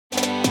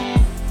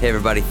Hey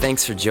everybody,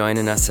 thanks for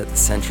joining us at the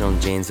Central and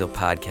Janesville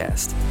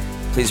podcast.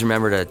 Please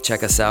remember to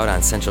check us out on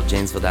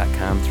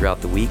centraljanesville.com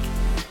throughout the week.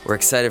 We're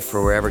excited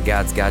for wherever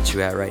God's got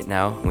you at right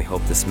now, and we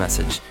hope this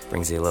message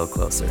brings you a little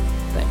closer.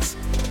 Thanks.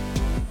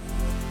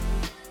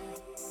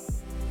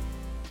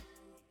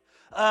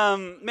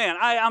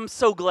 I'm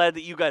so glad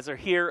that you guys are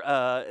here.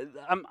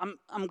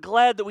 I'm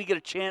glad that we get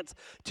a chance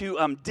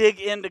to dig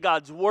into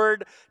God's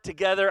Word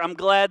together. I'm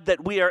glad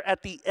that we are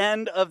at the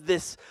end of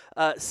this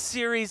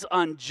series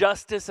on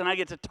justice, and I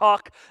get to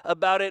talk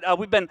about it.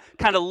 We've been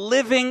kind of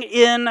living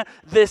in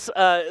this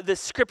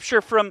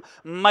scripture from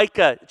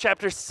Micah,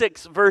 chapter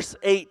 6, verse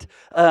 8.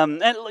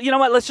 And you know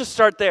what? Let's just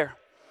start there.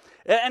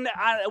 And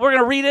we're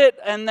going to read it,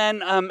 and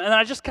then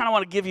I just kind of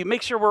want to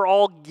make sure we're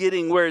all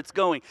getting where it's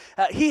going.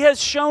 He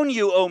has shown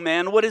you, O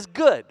man, what is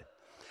good.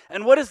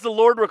 And what does the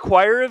Lord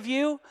require of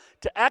you?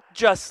 To act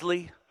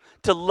justly,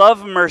 to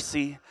love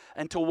mercy,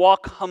 and to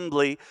walk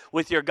humbly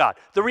with your God.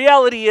 The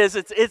reality is,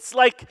 it's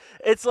like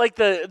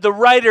the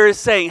writer is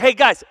saying, hey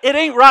guys, it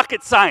ain't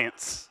rocket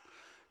science.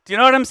 Do you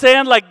know what I'm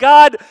saying? Like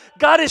God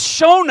has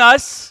shown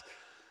us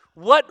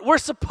what we're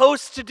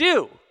supposed to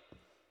do.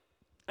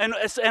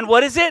 And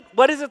what is it?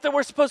 What is it that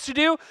we're supposed to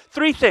do?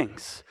 3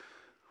 things.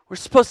 We're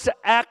supposed to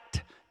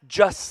act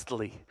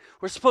justly.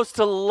 We're supposed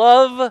to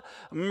love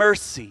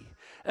mercy.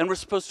 And we're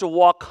supposed to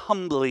walk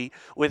humbly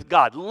with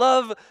God.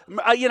 Love,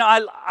 I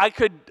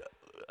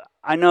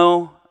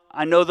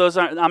know those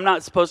aren't, I'm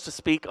not supposed to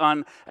speak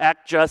on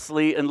act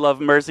justly and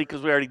love mercy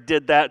because we already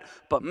did that.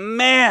 But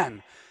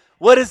man,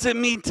 what does it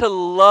mean to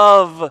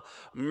love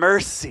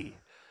mercy?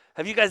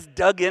 Have you guys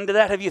dug into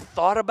that? Have you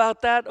thought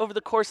about that over the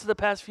course of the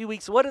past few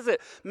weeks? What is it?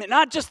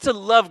 Not just to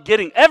love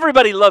getting.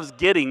 Everybody loves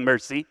getting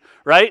mercy,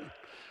 right?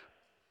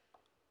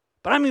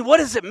 But I mean, what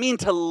does it mean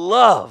to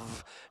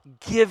love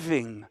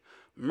giving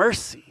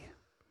mercy?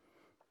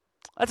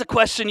 That's a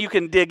question you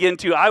can dig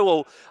into. I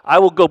will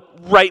go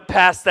right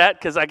past that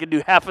because I could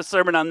do half a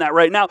sermon on that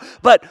right now.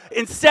 But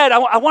instead,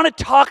 I want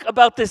to talk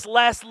about this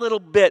last little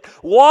bit.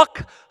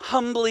 Walk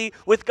humbly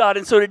with God.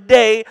 And so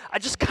today, I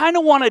just kind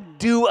of want to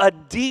do a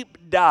deep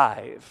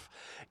dive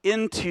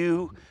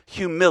into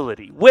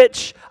humility,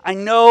 which I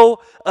know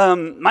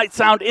might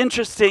sound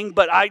interesting,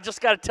 but I just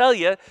got to tell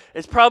you,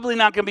 it's probably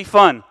not going to be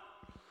fun.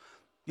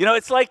 You know,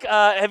 it's like,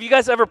 have you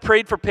guys ever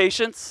prayed for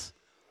patience?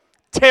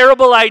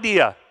 Terrible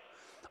idea.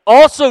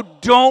 Also,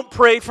 don't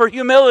pray for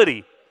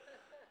humility,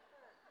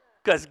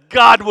 because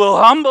God will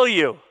humble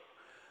you.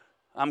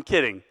 I'm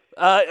kidding.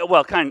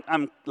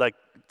 I'm like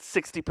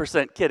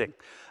 60% kidding.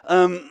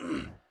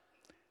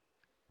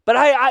 But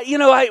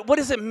what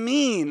does it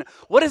mean?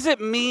 What does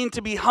it mean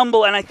to be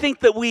humble? And I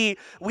think that we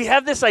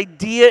have this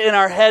idea in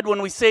our head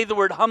when we say the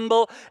word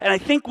humble, and I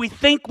think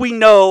we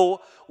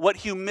know what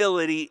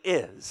humility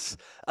is.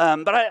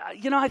 But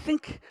I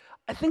think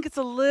it's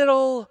a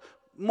little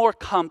more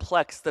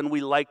complex than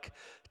we like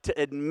to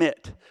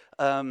admit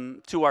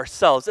to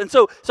ourselves. And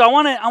so I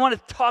want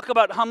to talk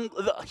about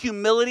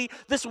humility.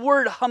 This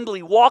word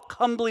humbly, walk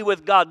humbly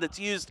with God, that's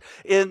used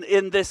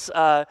in this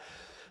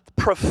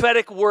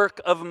prophetic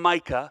work of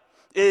Micah,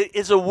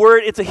 is a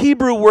word. It's a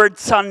Hebrew word,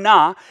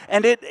 sanah,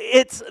 and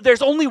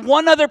there's only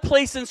one other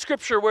place in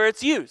Scripture where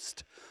it's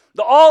used.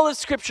 All of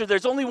Scripture,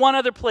 there's only one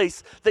other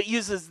place that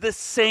uses this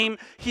same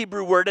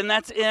Hebrew word, and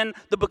that's in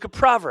the book of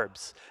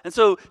Proverbs. And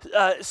so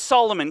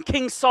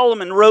King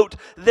Solomon wrote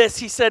this.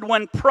 He said,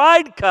 when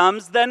pride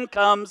comes, then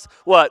comes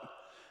what?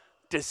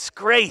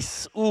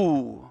 Disgrace.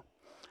 Ooh.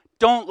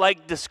 Don't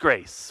like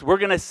disgrace. We're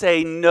going to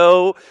say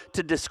no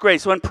to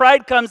disgrace. When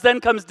pride comes, then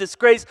comes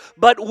disgrace.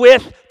 But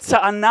with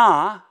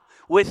tza'anah,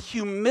 with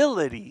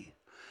humility,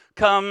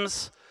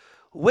 comes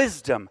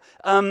wisdom.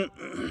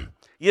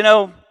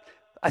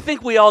 I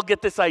think we all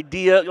get this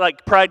idea,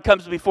 like pride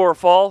comes before a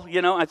fall.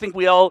 I think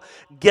we all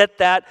get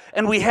that.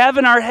 And we have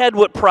in our head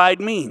what pride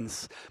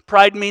means.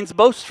 Pride means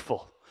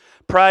boastful.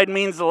 Pride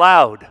means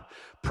loud.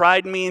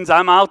 Pride means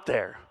I'm out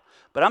there.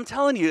 But I'm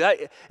telling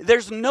you,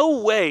 there's no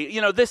way,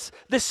 this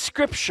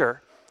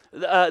scripture,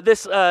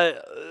 this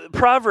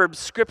Proverbs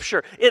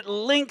scripture, it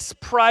links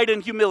pride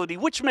and humility,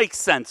 which makes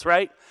sense,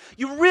 right?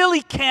 You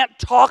really can't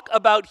talk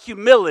about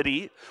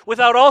humility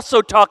without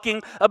also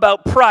talking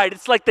about pride.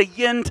 It's like the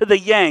yin to the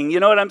yang, you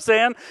know what I'm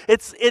saying?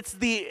 It's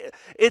the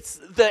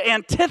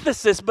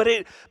antithesis,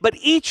 but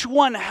each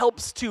one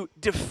helps to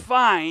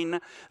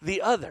define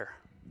the other.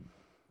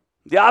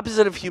 The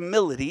opposite of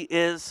humility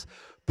is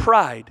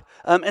pride.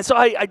 And so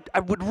I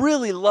would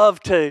really love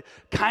to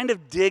kind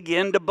of dig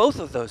into both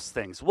of those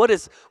things. What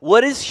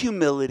is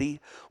humility?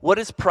 What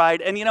is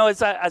pride? And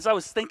as I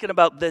was thinking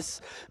about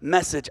this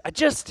message,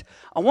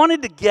 I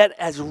wanted to get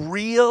as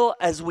real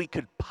as we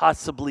could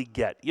possibly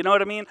get. You know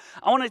what I mean?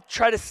 I want to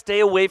try to stay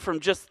away from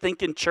just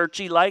thinking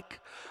churchy-like.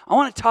 I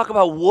want to talk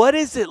about what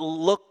does it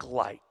look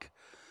like?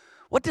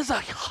 What does a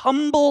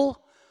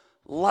humble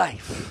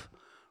life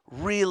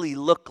really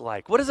look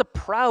like? What does a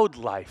proud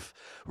life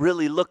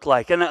really look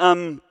like?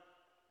 And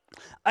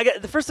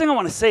the first thing I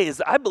want to say is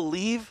that I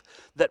believe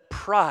that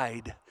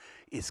pride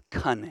is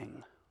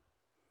cunning.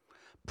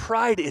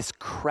 Pride is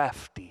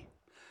crafty.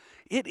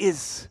 It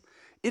is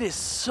It is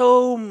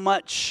so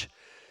much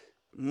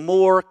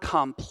more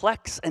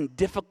complex and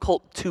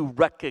difficult to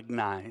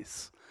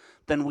recognize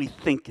than we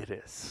think it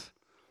is.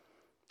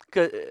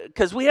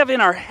 Because we have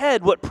in our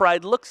head what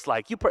pride looks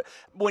like.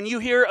 When you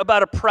hear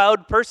about a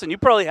proud person, you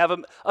probably have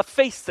a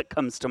face that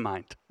comes to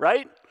mind,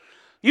 right?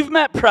 You've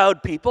met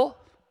proud people.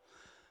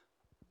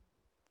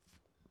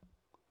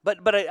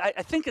 But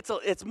I think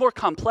it's more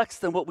complex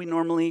than what we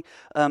normally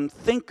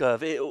think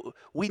of.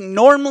 We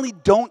normally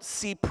don't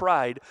see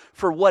pride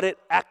for what it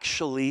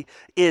actually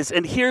is.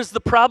 And here's the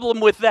problem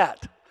with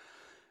that.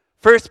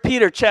 1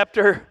 Peter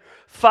chapter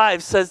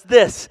 5 says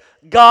this: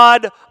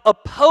 God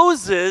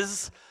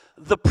opposes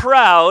the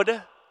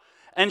proud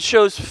and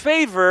shows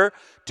favor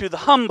to the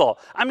humble.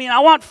 I mean, I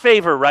want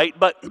favor, right?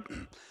 But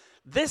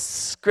this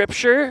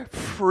scripture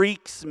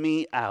freaks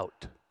me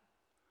out.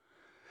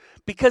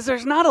 Because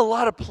there's not a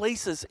lot of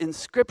places in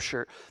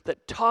Scripture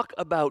that talk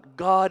about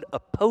God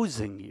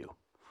opposing you.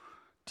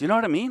 Do you know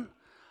what I mean?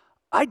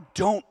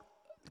 Can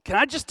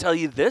I just tell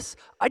you this?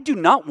 I do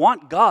not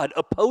want God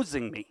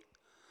opposing me.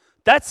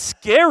 That's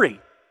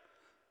scary.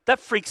 That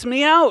freaks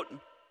me out.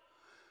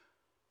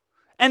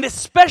 And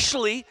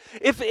especially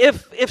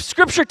if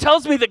Scripture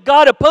tells me that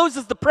God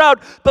opposes the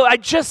proud, but I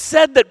just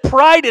said that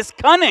pride is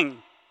cunning.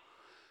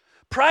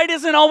 Pride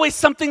isn't always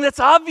something that's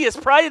obvious.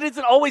 Pride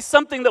isn't always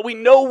something that we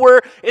know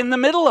we're in the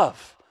middle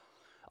of.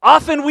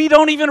 Often we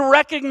don't even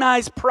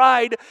recognize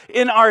pride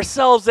in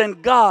ourselves,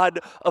 and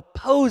God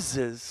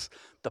opposes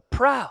the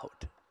proud.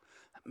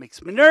 That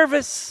makes me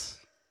nervous.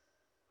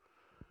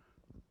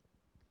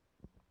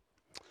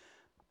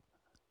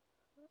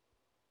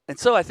 And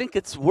so I think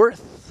it's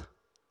worth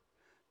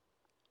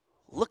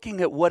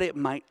looking at what it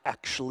might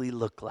actually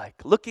look like,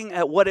 looking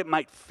at what it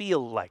might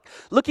feel like,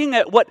 looking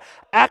at what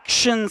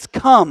actions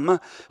come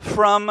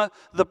from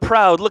the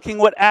proud, looking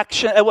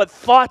at what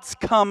thoughts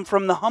come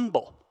from the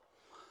humble.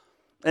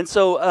 And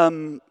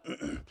so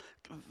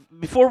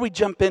before we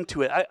jump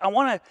into it, I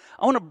want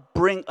to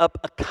bring up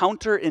a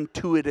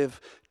counterintuitive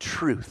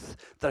truth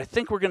that I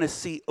think we're going to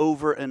see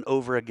over and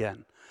over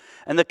again.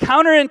 And the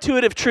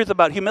counterintuitive truth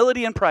about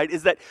humility and pride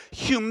is that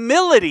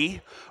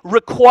humility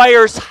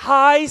requires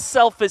high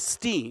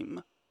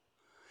self-esteem,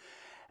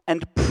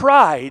 and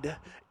pride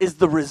is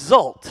the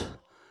result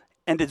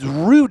and is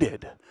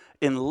rooted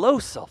in low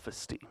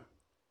self-esteem.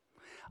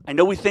 I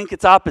know we think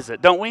it's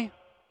opposite, don't we?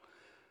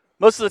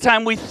 Most of the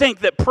time we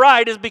think that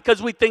pride is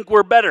because we think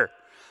we're better.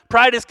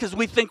 Pride is because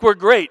we think we're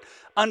great.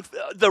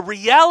 The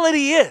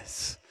reality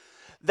is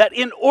that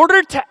in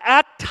order to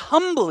act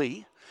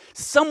humbly,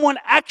 someone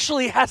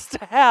actually has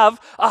to have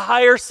a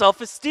higher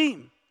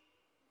self-esteem.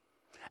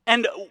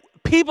 And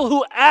people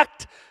who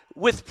act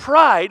with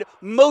pride,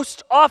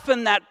 most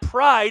often that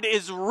pride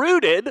is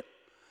rooted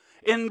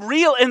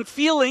in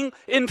feeling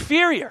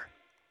inferior.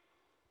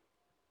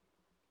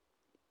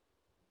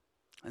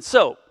 And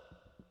so,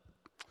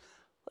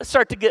 let's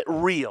start to get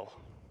real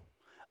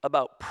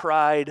about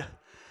pride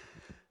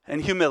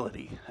and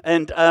humility.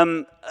 And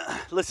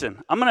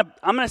listen, I'm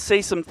gonna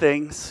say some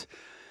things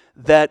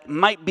that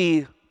might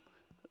be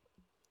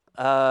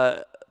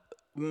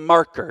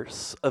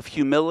markers of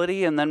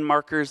humility and then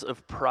markers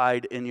of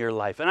pride in your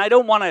life. And I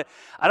don't want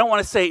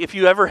to say if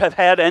you ever have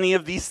had any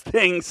of these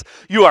things,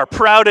 you are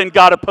proud and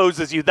God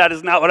opposes you. That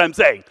is not what I'm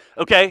saying,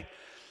 okay?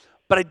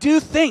 But I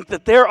do think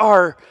that there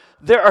are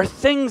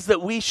things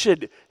that we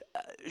should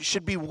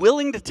be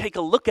willing to take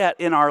a look at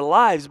in our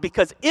lives,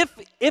 because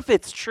if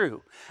it's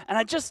true,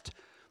 and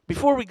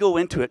before we go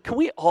into it, can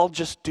we all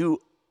just do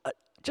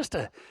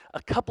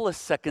a couple of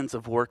seconds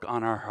of work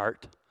on our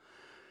heart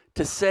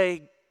to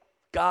say,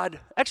 God,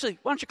 actually,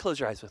 why don't you close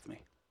your eyes with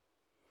me?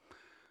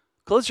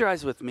 Close your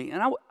eyes with me,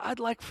 and I'd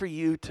like for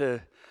you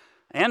to,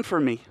 and for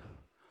me,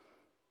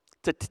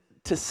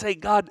 to say,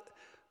 God,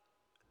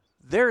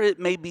 there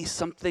may be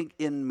something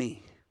in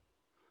me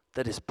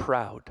that is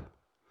proud.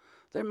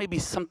 There may be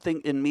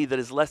something in me that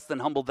is less than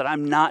humble that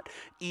I'm not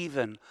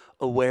even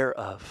aware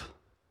of.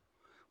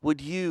 Would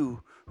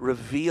you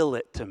reveal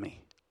it to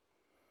me?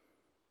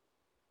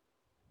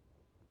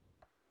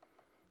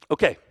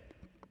 Okay.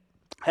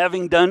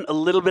 Having done a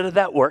little bit of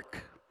that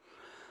work,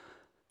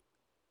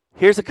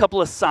 here's a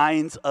couple of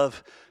signs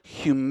of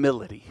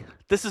humility.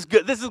 This is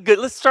good.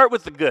 Let's start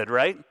with the good,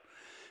 right?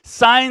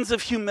 Signs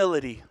of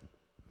humility.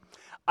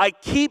 I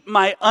keep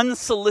my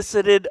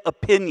unsolicited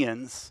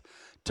opinions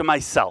to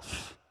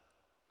myself.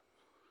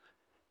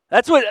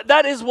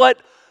 That is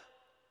what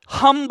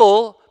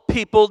humble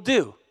people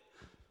do.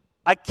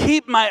 I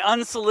keep my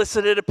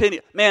unsolicited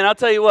opinion. Man, I'll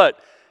tell you what,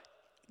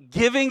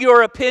 giving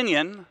your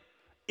opinion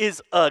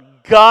is a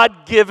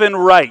God-given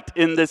right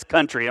in this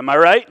country. Am I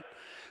right?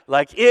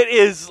 Like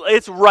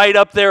it's right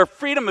up there.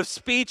 Freedom of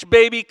speech,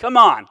 baby, come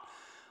on.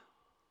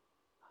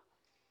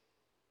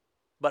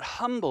 But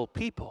humble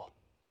people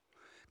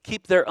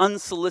keep their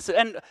unsolicited,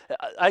 and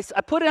I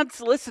put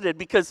unsolicited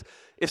because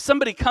if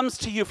somebody comes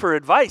to you for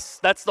advice,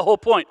 that's the whole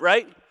point,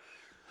 right?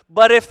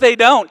 But if they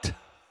don't,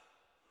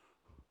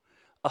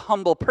 a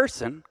humble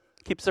person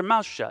keeps their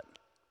mouth shut.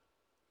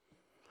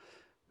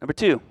 Number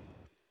 2,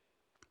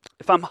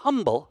 if I'm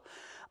humble,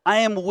 I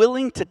am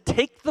willing to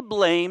take the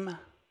blame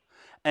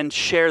and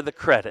share the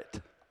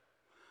credit.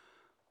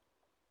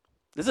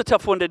 This is a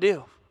tough one to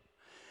do.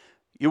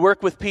 You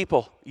work with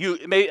people.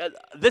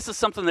 This is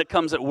something that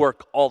comes at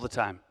work all the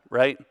time,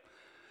 right?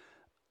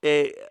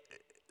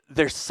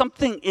 There's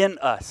something in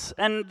us,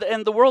 and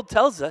the world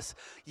tells us,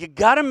 you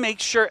got to make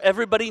sure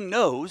everybody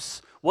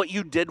knows what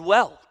you did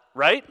well,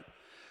 right?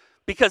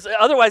 Because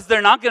otherwise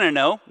they're not going to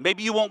know.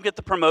 Maybe you won't get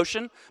the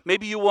promotion.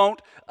 Maybe you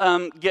won't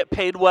get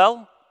paid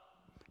well.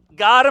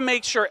 Got to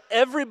make sure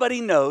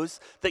everybody knows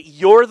that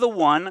you're the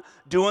one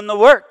doing the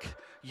work.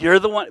 You're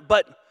the one.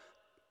 But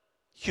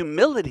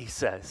humility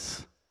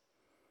says,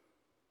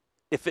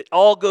 if it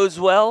all goes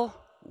well,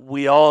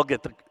 we all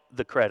get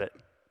the credit.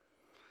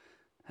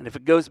 And if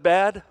it goes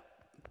bad,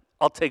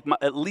 I'll take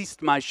at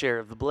least my share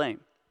of the blame.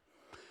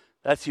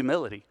 That's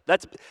humility.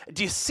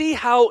 Do you see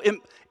how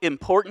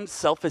important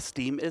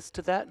self-esteem is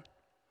to that?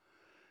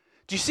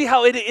 Do you see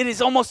how it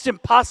is almost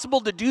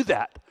impossible to do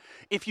that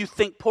if you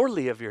think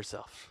poorly of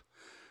yourself?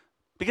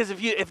 Because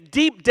if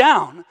deep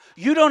down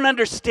you don't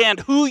understand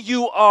who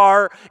you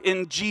are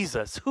in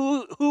Jesus,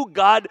 who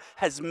God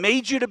has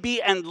made you to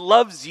be and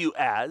loves you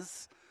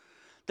as,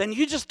 then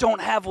you just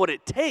don't have what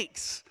it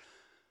takes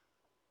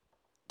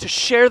to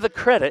share the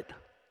credit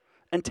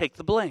and take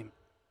the blame.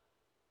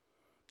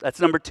 That's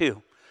number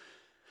 2.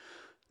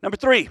 Number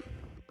 3,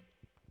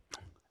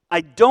 I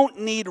don't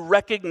need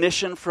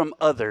recognition from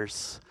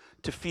others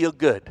to feel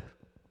good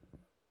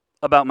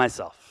about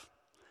myself.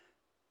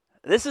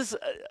 This is,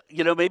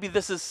 maybe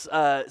this is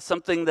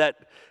something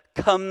that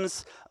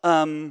comes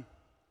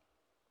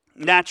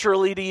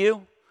naturally to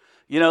you.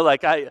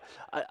 Like I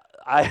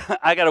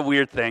got a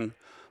weird thing.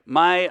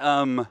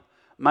 My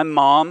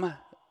mom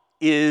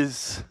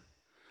is,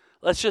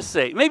 let's just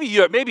say,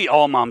 maybe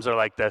all moms are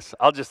like this.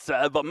 I'll just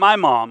say, but my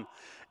mom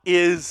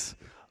is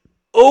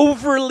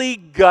overly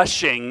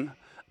gushing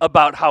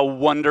about how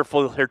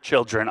wonderful her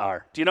children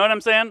are. Do you know what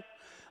I'm saying?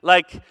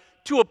 Like,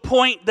 to a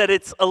point that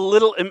it's a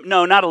little,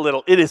 no, not a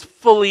little, it is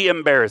fully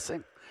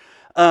embarrassing.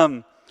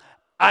 And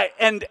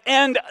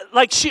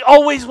like she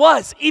always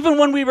was, even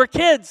when we were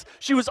kids,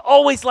 she was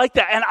always like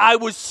that. And I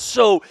was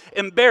so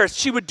embarrassed.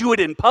 She would do it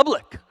in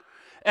public,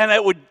 and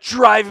it would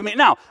drive me.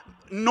 Now,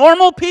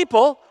 normal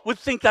people would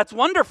think that's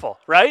wonderful,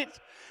 right?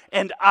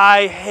 And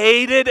I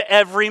hated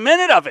every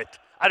minute of it.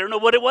 I don't know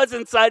what it was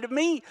inside of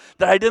me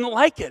that I didn't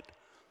like it.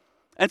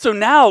 And so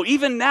now,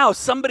 even now,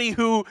 somebody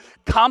who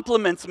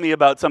compliments me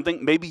about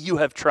something, maybe you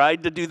have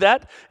tried to do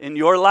that in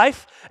your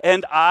life,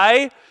 and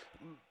I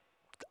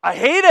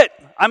hate it.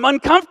 I'm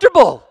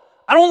uncomfortable.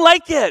 I don't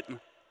like it.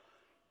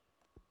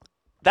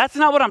 That's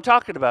not what I'm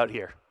talking about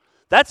here.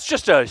 That's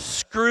just a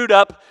screwed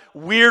up,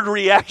 weird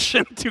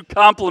reaction to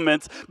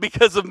compliments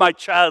because of my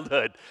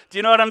childhood. Do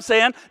you know what I'm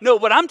saying? No,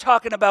 what I'm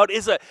talking about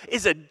is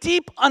a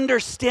deep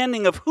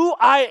understanding of who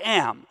I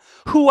am,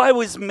 who I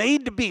was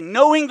made to be,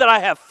 knowing that I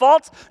have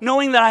faults,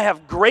 knowing that I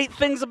have great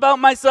things about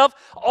myself.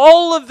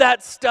 All of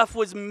that stuff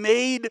was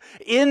made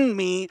in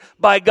me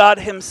by God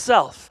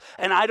himself.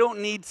 And I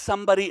don't need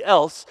somebody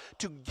else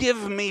to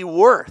give me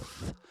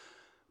worth,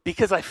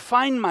 because I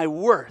find my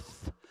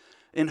worth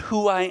in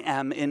who I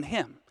am in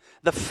him.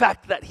 The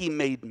fact that he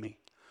made me.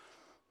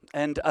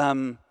 And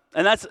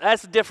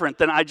that's different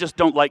than I just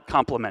don't like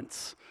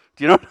compliments.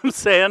 Do you know what I'm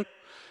saying?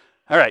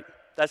 All right,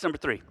 that's number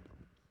 3.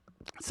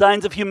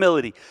 Signs of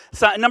humility.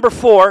 Number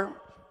 4,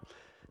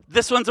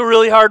 this one's a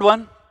really hard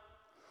one.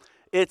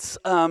 It's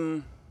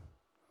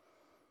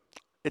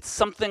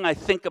something I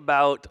think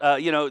about.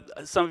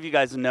 Some of you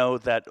guys know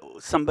that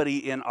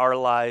somebody in our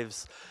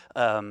lives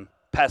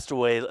passed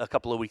away a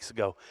couple of weeks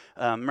ago.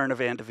 Myrna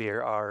Van de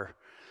Veer,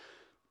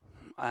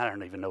 I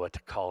don't even know what to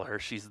call her.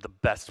 She's the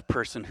best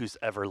person who's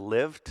ever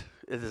lived.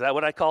 Is that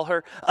what I call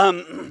her?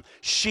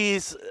 She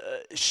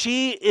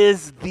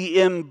is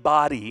the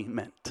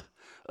embodiment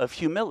of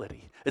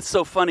humility. It's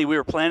so funny. We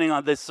were planning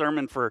on this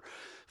sermon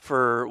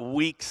for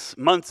weeks,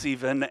 months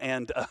even,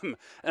 and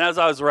as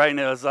I was writing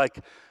it, I was like,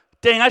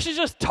 dang, I should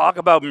just talk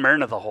about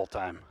Myrna the whole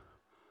time,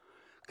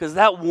 because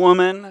that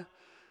woman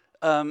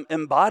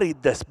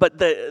embodied this. But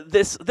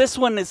this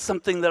one is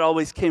something that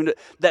always came to,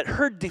 that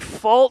her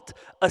default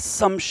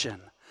assumption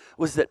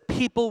was that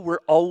people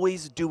were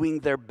always doing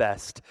their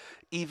best,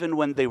 even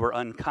when they were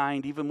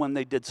unkind, even when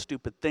they did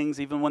stupid things,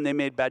 even when they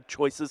made bad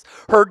choices.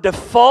 Her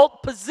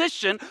default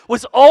position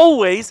was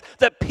always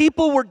that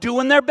people were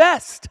doing their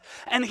best.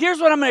 And here's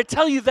what I'm going to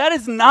tell you, that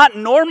is not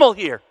normal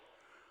here.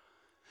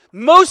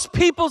 Most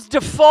people's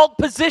default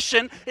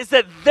position is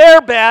that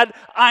they're bad,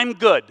 I'm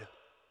good.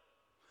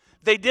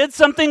 They did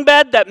something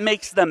bad, that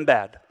makes them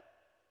bad.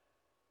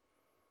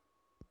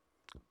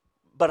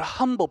 But a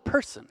humble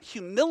person,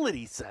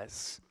 humility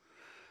says,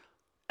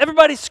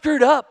 everybody's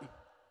screwed up.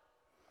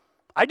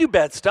 I do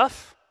bad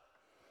stuff.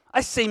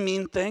 I say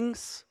mean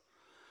things.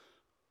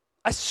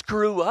 I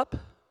screw up.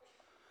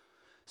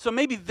 So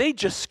maybe they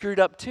just screwed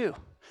up too.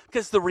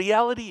 Because the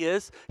reality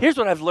is, here's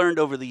what I've learned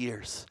over the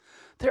years.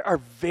 There are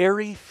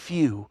very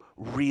few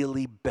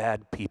really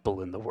bad people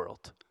in the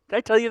world. Did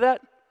I tell you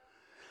that?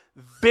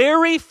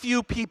 Very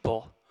few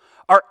people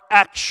are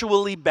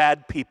actually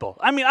bad people.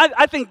 I mean,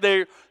 I think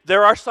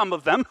there are some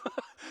of them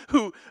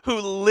who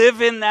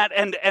live in that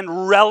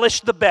and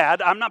relish the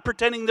bad. I'm not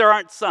pretending there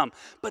aren't some,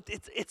 but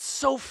it's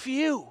so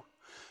few.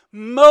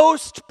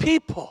 Most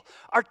people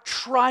are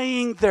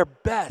trying their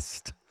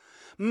best.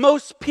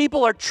 Most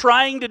people are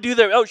trying to do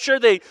their, sure,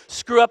 they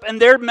screw up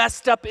and they're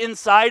messed up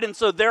inside, and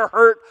so they're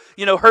hurt.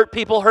 Hurt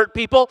people.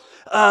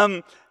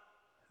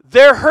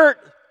 They're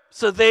hurt,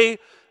 so they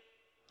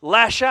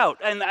lash out.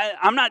 And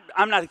I'm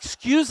not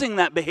excusing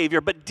that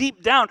behavior, but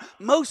deep down,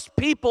 most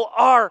people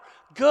are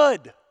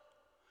good.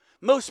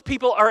 Most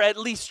people are at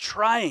least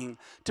trying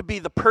to be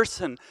the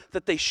person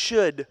that they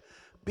should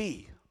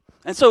be.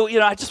 And so,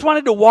 I just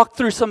wanted to walk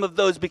through some of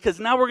those because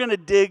now we're going to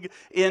dig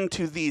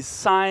into these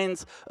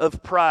signs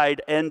of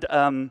pride. And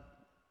I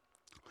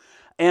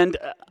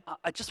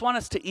just want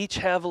us to each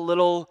have a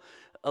little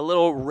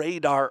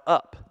radar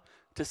up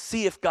to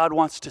see if God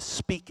wants to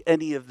speak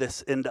any of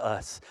this into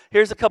us.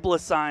 Here's a couple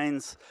of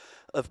signs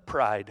of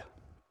pride.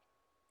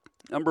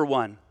 Number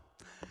 1,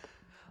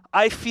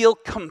 I feel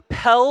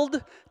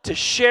compelled to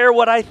share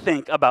what I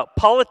think about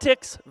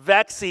politics,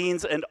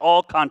 vaccines, and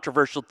all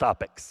controversial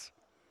topics,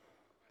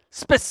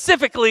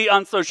 specifically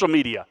on social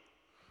media,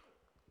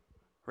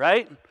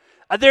 right?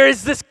 There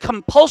is this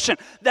compulsion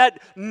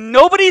that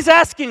nobody's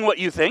asking what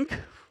you think,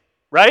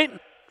 right?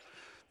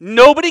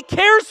 Nobody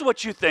cares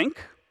what you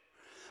think.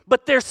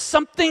 But there's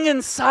something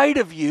inside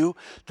of you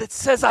that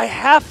says, I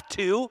have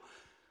to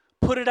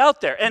put it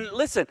out there. And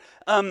listen,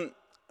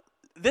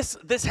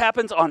 this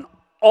happens on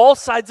all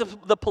sides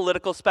of the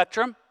political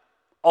spectrum,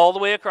 all the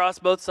way across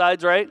both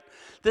sides, right?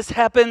 This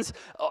happens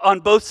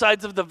on both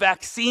sides of the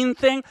vaccine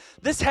thing.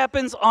 This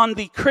happens on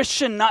the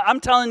Christian. I'm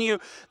telling you,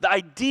 the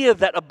idea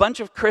that a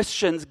bunch of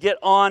Christians get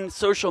on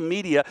social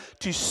media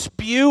to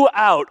spew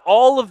out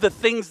all of the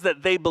things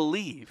that they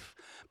believe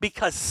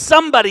because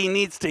somebody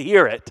needs to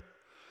hear it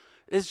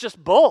is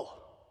just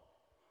bull.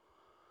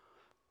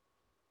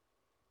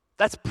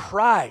 That's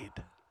pride.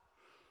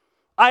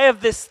 I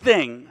have this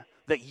thing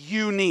that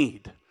you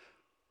need.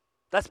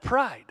 That's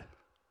pride.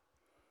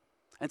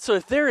 And so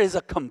if there is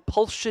a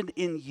compulsion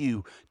in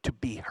you to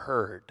be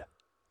heard,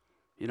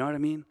 you know what I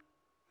mean?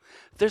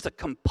 If there's a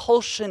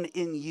compulsion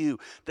in you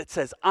that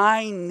says,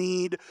 I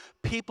need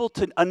people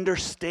to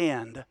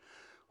understand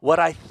what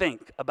I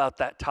think about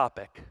that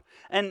topic.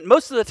 And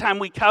most of the time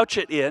we couch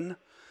it in,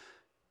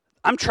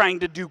 I'm trying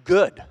to do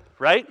good,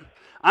 right?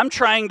 I'm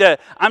trying to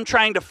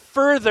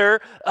further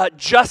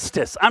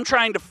justice. I'm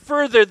trying to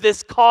further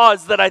this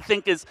cause that I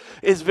think is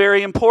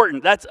very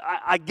important.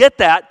 I get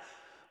that,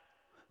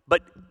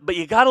 but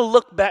you got to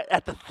look back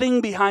at the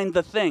thing behind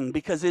the thing,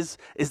 because is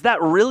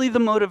that really the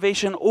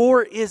motivation,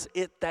 or is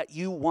it that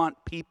you want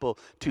people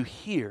to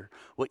hear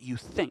what you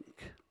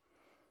think?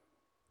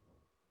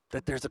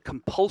 That there's a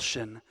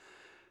compulsion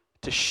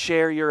to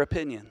share your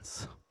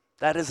opinions.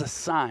 That is a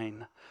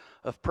sign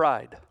of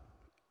pride.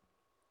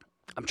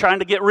 I'm trying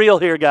to get real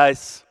here,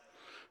 guys.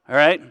 All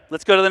right,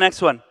 let's go to the next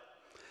one.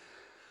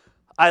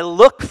 I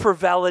look for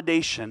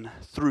validation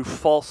through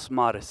false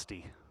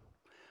modesty.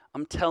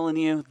 I'm telling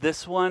you,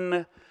 this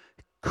one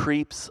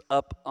creeps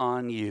up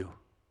on you.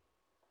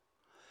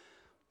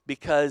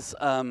 Because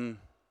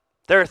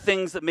there are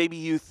things that maybe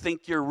you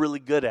think you're really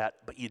good at,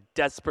 but you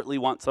desperately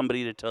want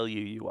somebody to tell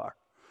you are.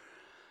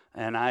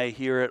 And I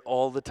hear it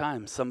all the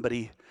time.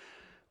 Somebody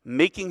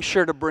making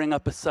sure to bring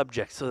up a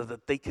subject so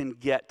that they can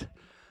get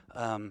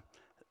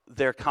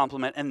their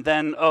compliment, and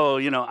then,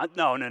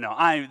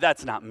 no,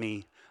 that's not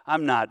me.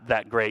 I'm not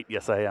that great.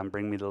 Yes, I am.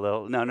 Bring me the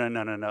little.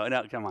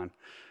 No, come on.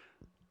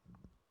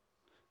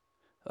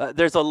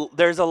 There's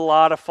a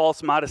lot of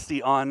false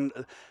modesty on.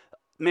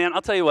 Man,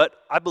 I'll tell you what.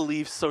 I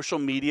believe social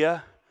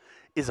media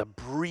is a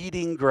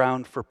breeding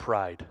ground for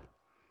pride.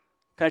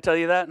 Can I tell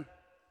you that?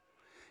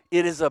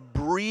 It is a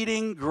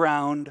breeding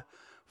ground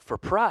for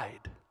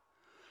pride.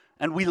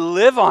 And we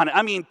live on it.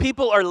 I mean,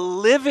 people are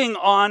living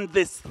on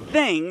this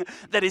thing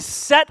that is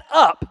set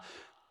up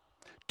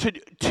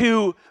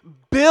to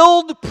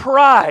build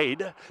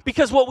pride,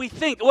 because what we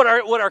think, what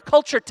our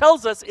culture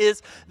tells us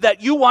is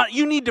that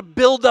you need to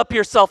build up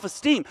your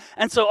self-esteem.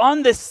 And so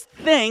on this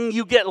thing,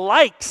 you get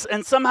likes,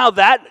 and somehow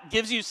that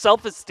gives you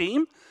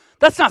self-esteem.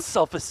 That's not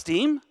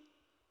self-esteem.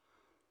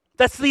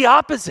 That's the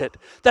opposite.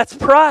 That's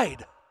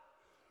pride.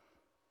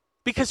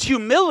 Because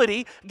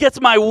humility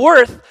gets my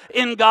worth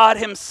in God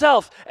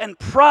himself, and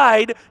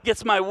pride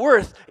gets my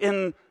worth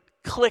in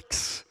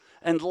clicks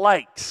and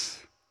likes.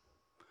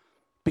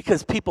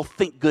 Because people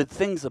think good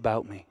things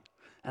about me,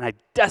 and I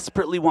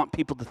desperately want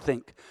people to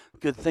think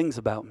good things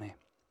about me.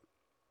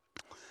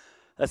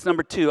 That's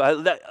number 2.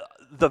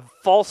 The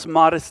false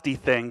modesty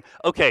thing.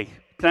 Okay,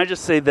 can I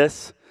just say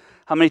this?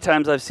 How many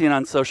times I've seen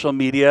on social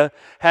media,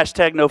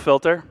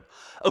 #NoFilter.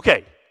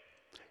 Okay,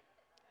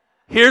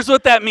 here's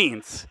what that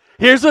means.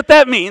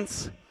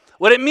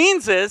 What it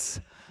means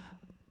is,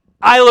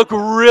 I look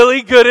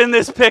really good in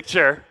this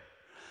picture,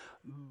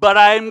 but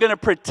I'm going to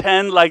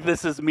pretend like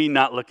this is me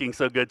not looking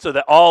so good so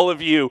that all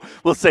of you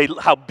will say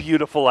how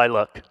beautiful I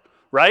look,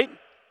 right?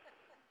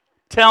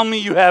 Tell me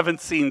you haven't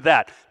seen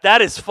that.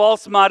 That is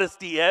false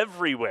modesty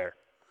everywhere.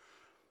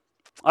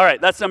 All right,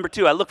 that's number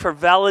 2. I look for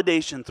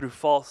validation through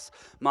false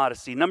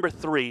modesty. Number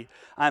 3,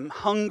 I'm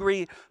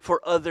hungry for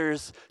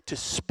others to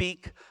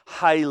speak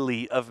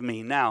highly of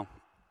me. Now,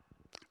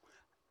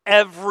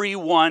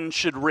 everyone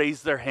should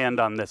raise their hand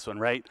on this one,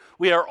 right?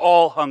 We are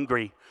all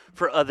hungry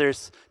for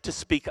others to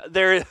speak.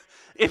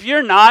 If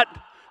you're not,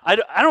 I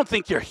don't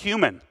think you're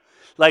human.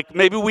 Like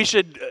maybe we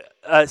should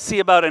see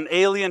about an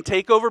alien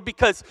takeover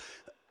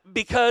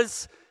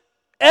because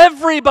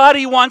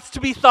everybody wants to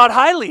be thought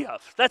highly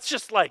of. That's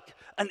just like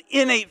an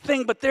innate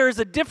thing, but there is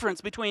a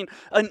difference between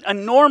a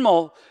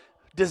normal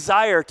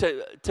desire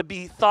to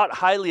be thought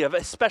highly of,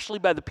 especially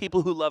by the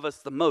people who love us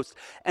the most,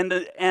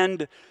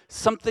 and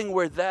something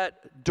where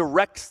that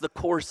directs the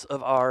course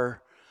of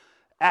our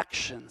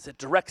actions. It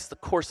directs the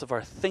course of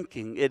our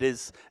thinking.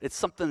 It's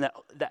something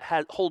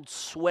that holds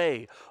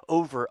sway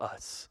over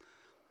us.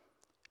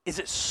 Is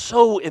it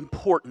so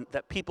important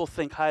that people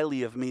think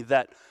highly of me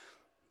that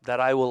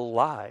I will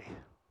lie?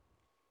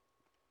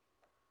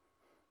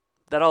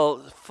 That I'll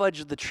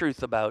fudge the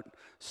truth about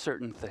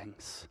certain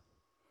things?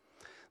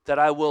 That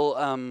I will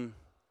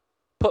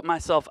put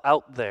myself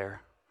out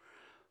there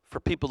for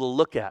people to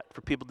look at,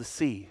 for people to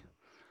see?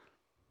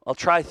 I'll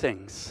try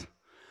things.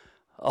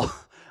 I'll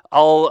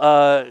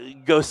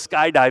go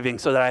skydiving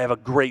so that I have a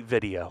great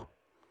video.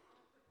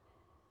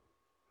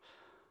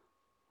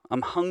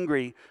 I'm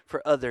hungry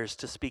for others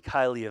to speak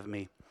highly of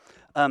me.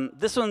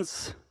 This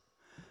one's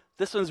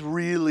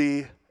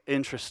really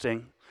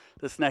interesting.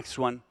 This next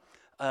one,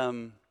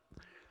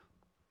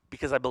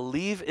 because I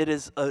believe it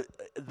is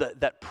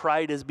that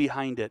pride is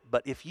behind it.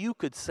 But if you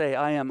could say,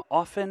 I am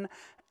often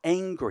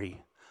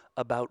angry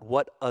about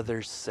what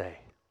others say.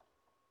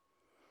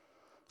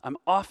 I'm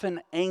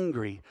often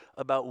angry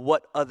about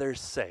what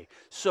others say.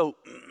 So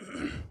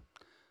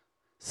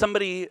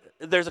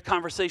there's a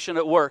conversation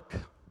at work,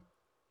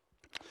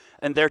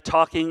 and they're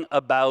talking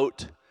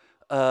about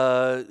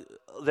the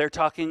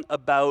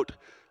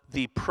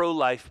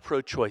pro-life,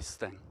 pro-choice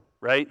thing,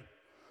 right?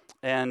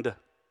 And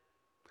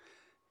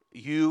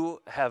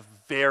you have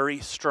very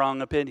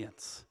strong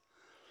opinions,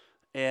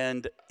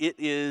 and it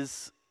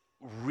is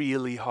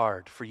really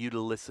hard for you to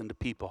listen to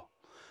people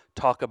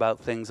talk about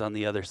things on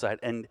the other side,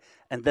 and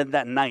then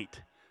that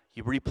night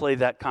you replay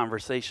that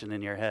conversation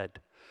in your head,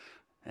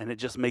 and it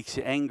just makes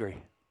you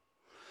angry.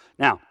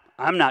 Now,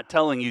 I'm not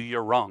telling you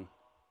you're wrong,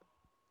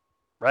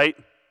 right?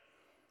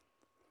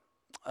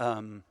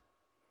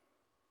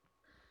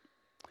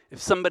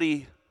 If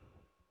somebody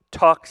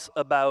talks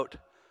about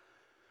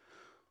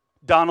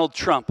Donald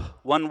Trump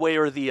one way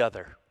or the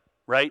other,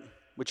 right?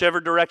 Whichever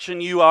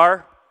direction you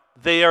are,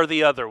 they are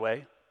the other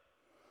way.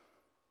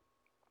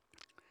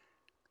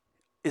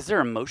 Is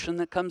there emotion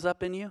that comes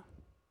up in you?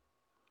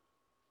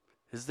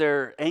 Is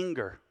there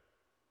anger?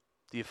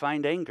 Do you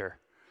find anger?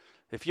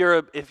 If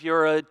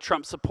you're a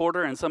Trump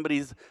supporter and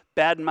somebody's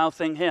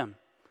bad-mouthing him,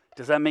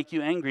 does that make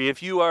you angry?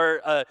 If you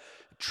are a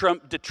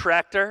Trump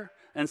detractor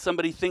and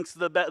somebody thinks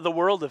the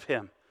world of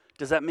him,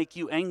 does that make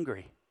you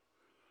angry?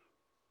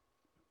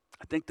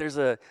 I think there's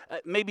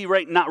maybe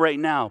not right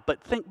now,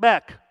 but think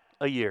back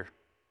a year.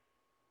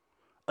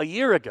 A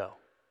year ago,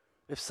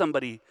 if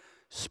somebody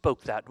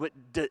spoke that,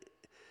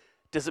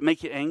 does it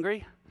make you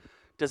angry?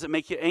 Does it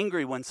make you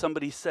angry when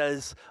somebody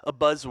says a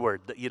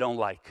buzzword that you don't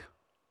like?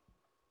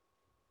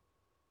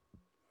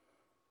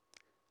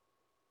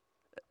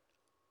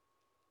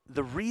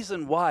 The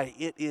reason why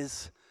it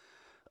is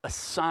a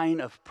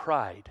sign of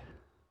pride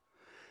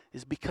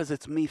is because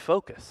it's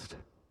me-focused.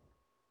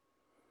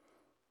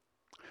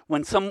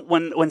 When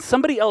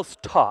somebody else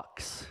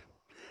talks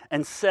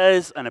and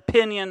says an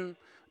opinion,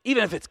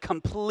 even if it's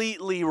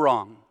completely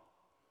wrong,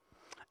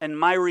 and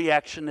my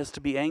reaction is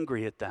to be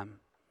angry at them,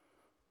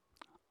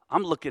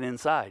 I'm looking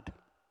inside.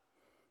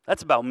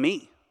 That's about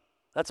me.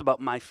 That's about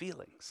my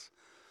feelings.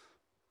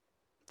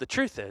 The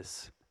truth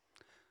is,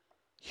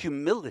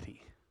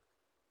 humility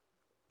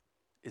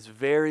is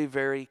very,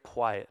 very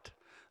quiet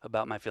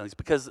about my feelings,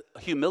 because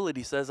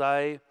humility says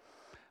I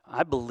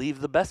believe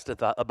the best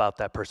about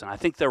that person. I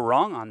think they're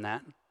wrong on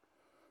that.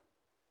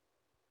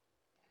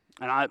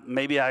 And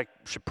maybe I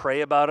should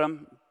pray about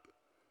them.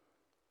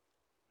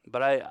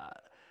 But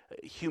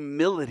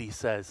humility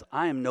says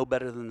I am no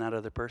better than that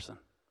other person.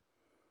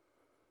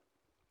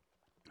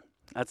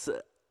 That's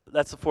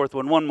the fourth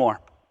one. One more.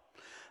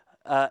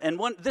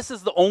 This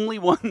is the only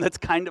one that's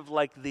kind of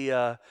like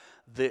the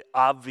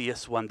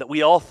obvious one that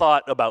we all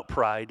thought about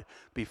pride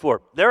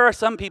before. There are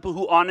some people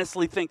who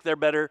honestly think they're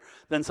better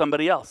than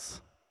somebody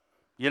else.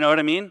 You know what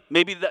I mean?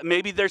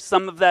 Maybe there's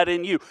some of that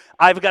in you.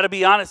 I've got to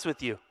be honest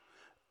with you.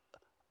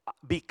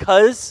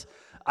 Because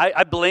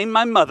I blame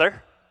my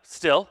mother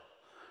still.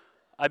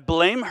 I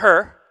blame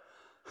her.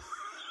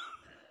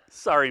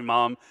 Sorry,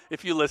 Mom,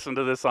 if you listen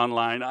to this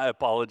online, I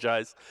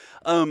apologize.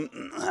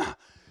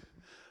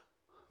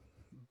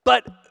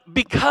 But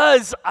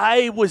because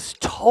I was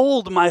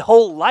told my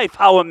whole life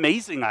how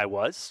amazing I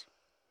was,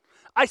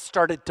 I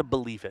started to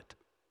believe it.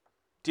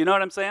 Do you know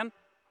what I'm saying?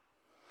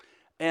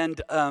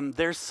 And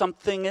there's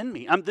something in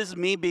me. This is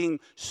me being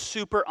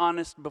super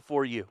honest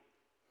before you.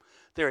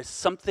 There is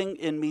something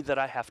in me that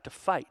I have to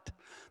fight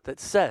that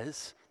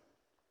says,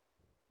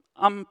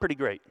 I'm pretty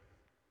great.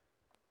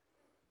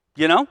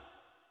 You know?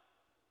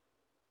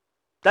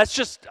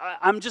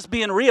 I'm just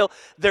being real.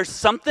 There's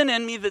something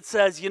in me that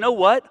says, you know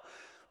what?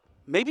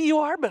 Maybe you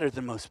are better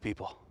than most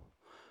people.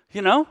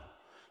 You know?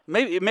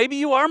 Maybe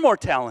you are more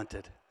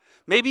talented.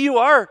 Maybe you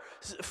are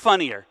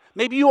funnier.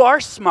 Maybe you are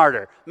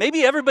smarter.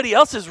 Maybe everybody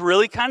else is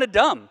really kind of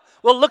dumb.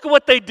 Well, look at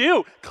what they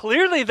do.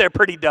 Clearly they're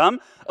pretty dumb.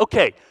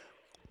 Okay,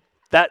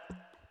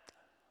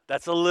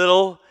 that's a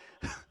little,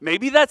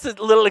 maybe that's a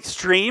little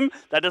extreme.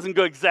 That doesn't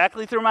go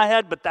exactly through my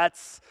head, but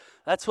that's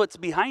what's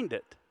behind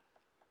it.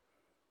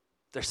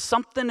 There's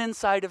something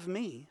inside of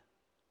me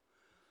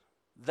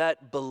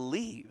that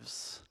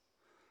believes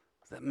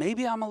that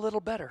maybe I'm a little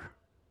better.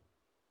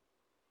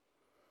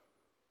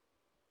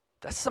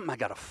 That's something I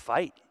got to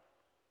fight.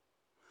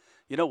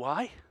 You know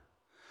why?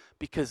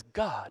 Because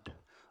God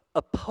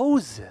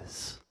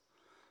opposes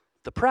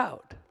the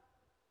proud.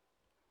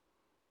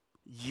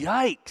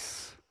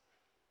 Yikes.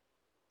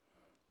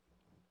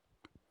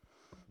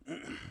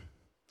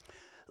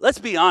 Let's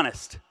be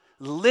honest.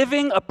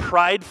 Living a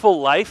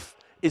prideful life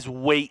is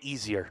way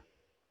easier,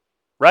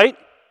 right?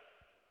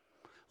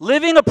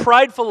 Living a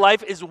prideful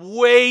life is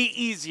way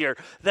easier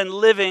than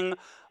living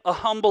a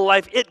humble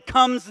life. It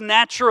comes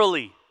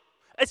naturally,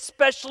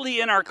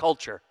 especially in our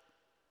culture.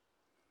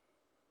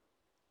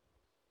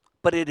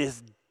 But it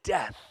is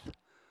death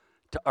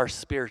to our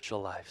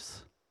spiritual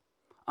lives.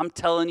 I'm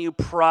telling you,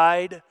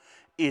 pride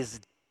is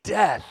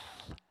death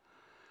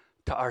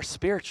to our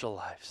spiritual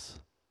lives.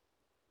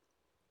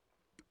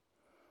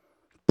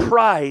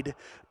 Pride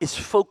is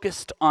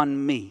focused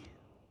on me.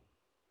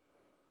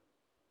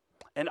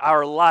 And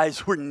our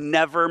lives were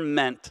never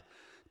meant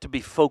to be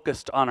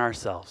focused on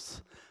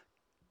ourselves.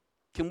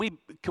 Can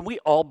we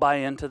all buy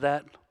into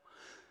that?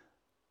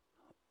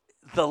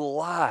 The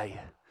lie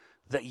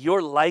that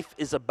your life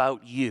is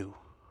about you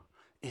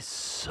is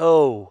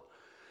so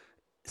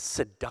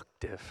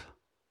seductive.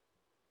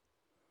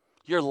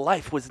 Your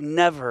life was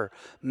never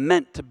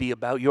meant to be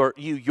about you.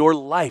 Your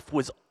life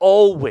was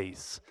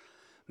always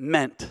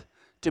meant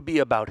to be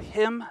about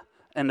Him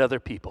and other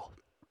people.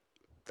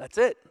 That's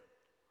it.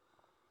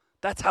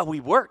 That's how we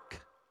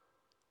work.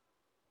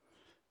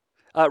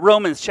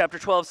 Romans chapter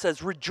 12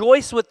 says,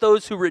 "Rejoice with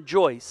those who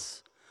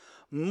rejoice.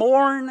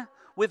 Mourn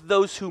with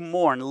those who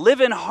mourn.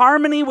 Live in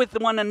harmony with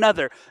one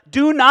another.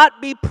 Do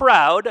not be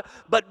proud,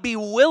 but be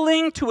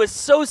willing to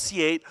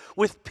associate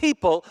with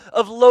people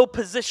of low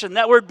position."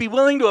 That word, be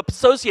willing to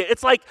associate.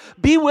 It's like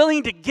be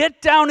willing to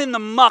get down in the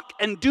muck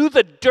and do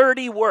the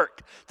dirty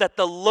work that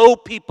the low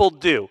people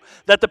do,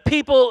 that the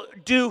people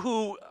do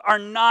who are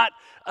not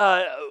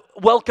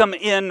welcome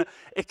in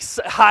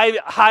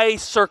high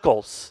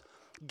circles.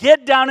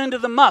 Get down into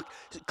the muck.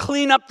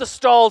 Clean up the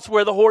stalls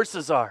where the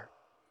horses are.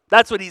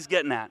 That's what he's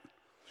getting at.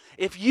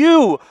 If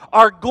you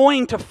are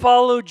going to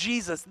follow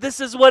Jesus, this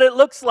is what it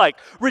looks like.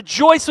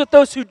 Rejoice with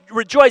those who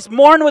rejoice.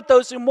 Mourn with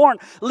those who mourn.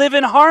 Live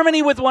in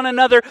harmony with one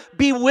another.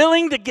 Be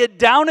willing to get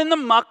down in the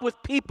muck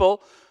with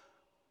people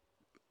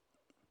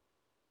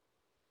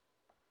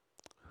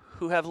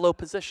who have low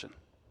position,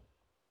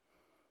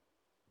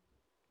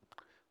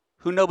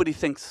 who nobody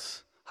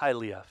thinks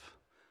highly of,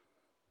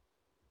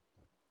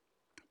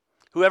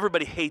 who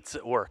everybody hates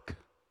at work.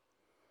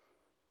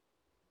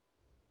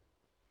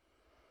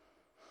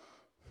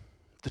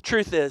 The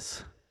truth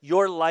is,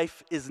 your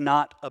life is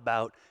not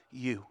about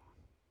you.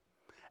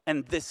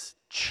 And this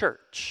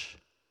church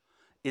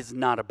is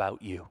not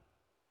about you.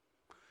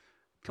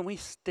 Can we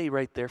stay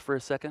right there for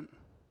a second?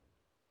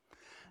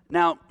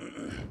 Now,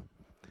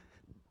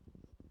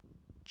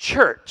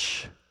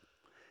 church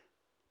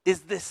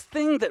is this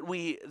thing that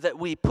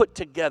we put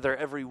together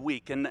every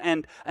week.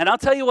 And I'll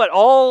tell you what,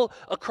 all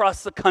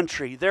across the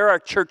country, there are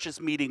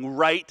churches meeting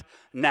right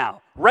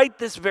now, right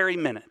this very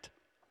minute.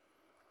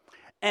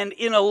 And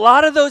in a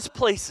lot of those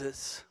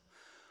places,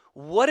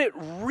 what it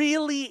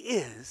really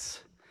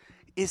is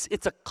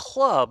it's a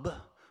club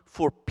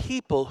for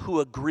people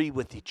who agree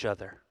with each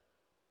other.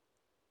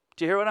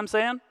 Do you hear what I'm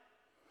saying?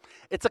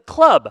 It's a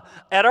club.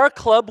 At our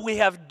club, we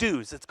have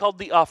dues. It's called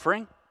the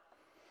offering.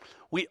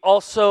 We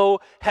also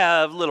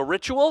have little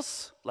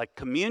rituals like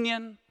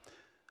communion.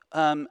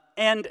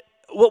 And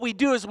what we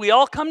do is we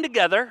all come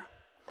together.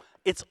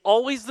 It's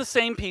always the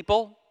same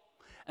people.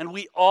 And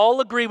we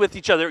all agree with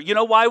each other. You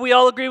know why we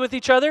all agree with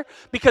each other?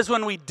 Because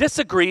when we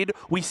disagreed,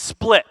 we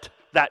split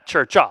that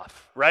church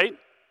off, right?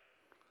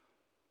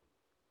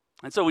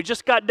 And so we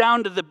just got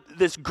down to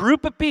this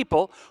group of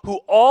people who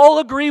all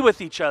agree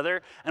with each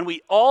other, and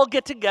we all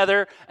get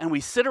together, and we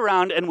sit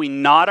around, and we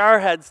nod our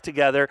heads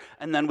together,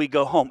 and then we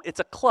go home. It's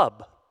a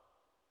club.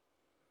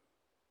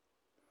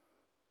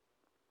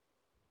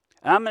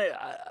 And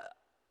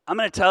I'm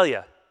going to tell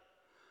you,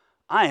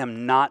 I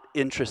am not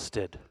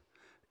interested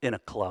in a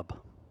club.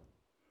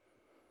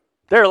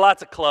 There are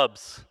lots of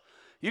clubs.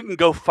 You can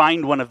go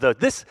find one of those.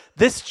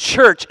 This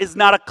church is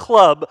not a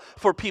club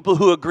for people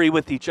who agree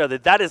with each other.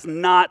 That is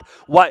not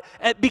why.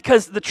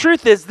 Because the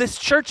truth is, this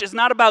church is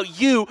not about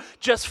you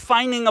just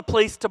finding a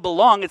place to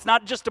belong. It's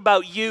not just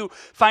about you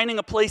finding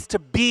a place to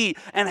be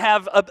and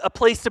have a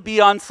place to be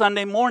on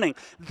Sunday morning.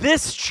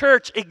 This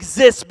church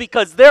exists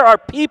because there are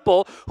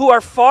people who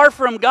are far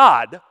from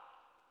God.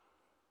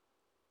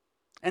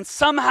 And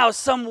somehow,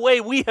 some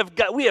way, we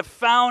have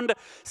found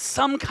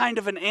some kind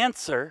of an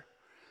answer.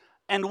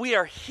 And we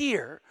are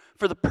here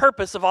for the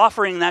purpose of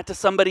offering that to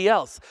somebody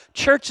else.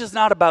 Church is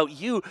not about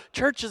you.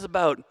 Church is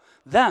about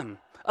them.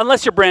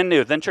 Unless you're brand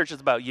new, then church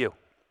is about you.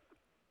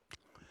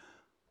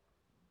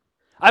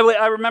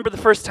 I remember the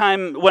first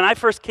time when I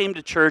first came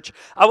to church.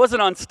 I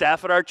wasn't on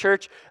staff at our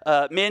church.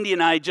 Mandy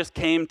and I just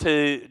came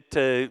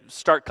to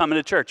start coming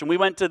to church. And we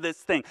went to this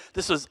thing.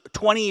 This was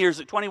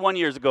 21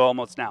 years ago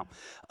almost now.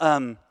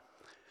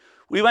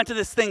 We went to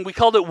this thing. We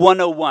called it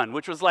 101,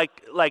 which was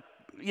like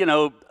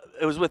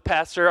it was with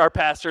our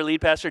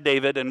lead pastor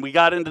David, and we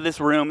got into this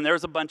room, and there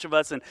was a bunch of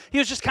us, and he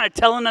was just kind of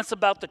telling us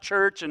about the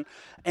church, and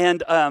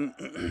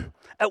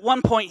at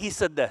one point he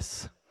said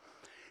this.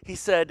 He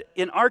said,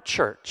 in our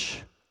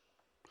church,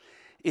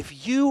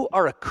 if you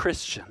are a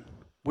Christian,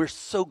 we're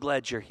so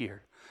glad you're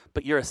here,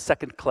 but you're a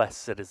second-class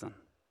citizen.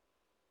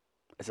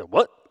 I said,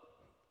 what?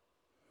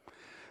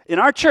 In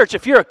our church,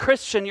 if you're a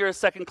Christian, you're a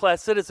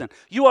second-class citizen.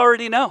 You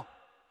already know.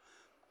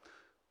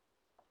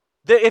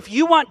 If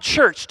you want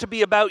church to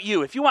be about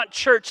you, if you want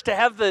church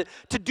to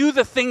do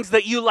the things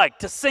that you like,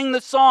 to sing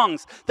the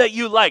songs that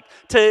you like,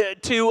 to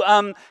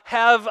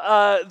have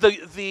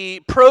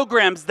the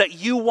programs that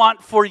you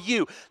want for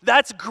you,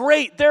 that's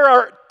great. There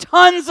are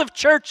tons of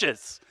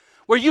churches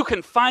where you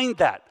can find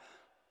that.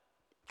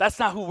 That's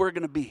not who we're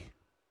going to be.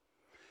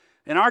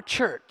 In our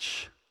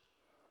church,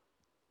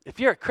 if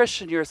you're a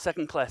Christian, you're a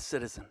second-class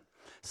citizen.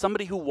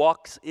 Somebody who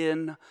walks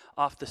in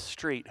off the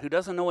street, who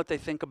doesn't know what they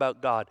think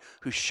about God,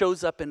 who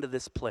shows up into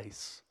this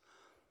place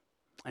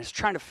and is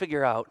trying to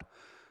figure out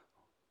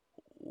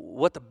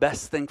what the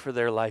best thing for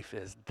their life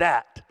is.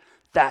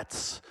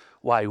 That's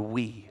why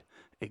we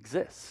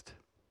exist.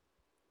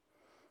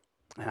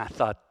 And I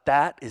thought,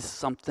 that is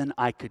something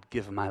I could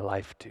give my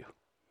life to.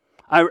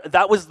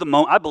 That was the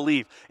moment, I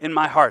believe in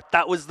my heart,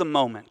 that was the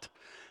moment.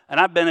 And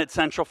I've been at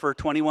Central for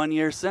 21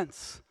 years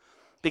since,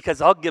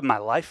 because I'll give my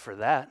life for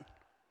that.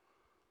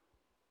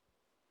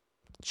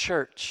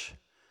 Church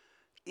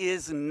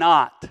is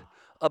not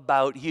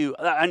about you.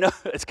 I know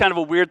it's kind of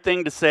a weird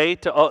thing to say.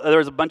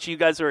 There's a bunch of you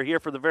guys who are here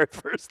for the very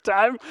first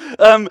time.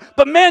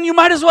 But man, you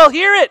might as well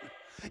hear it.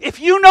 If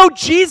you know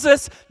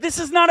Jesus, this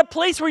is not a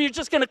place where you're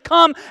just going to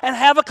come and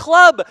have a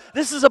club.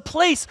 This is a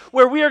place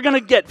where we are going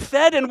to get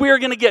fed and we are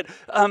going to get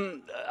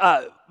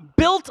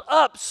built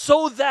up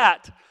so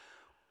that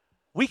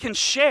we can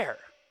share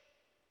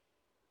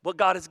what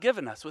God has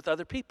given us with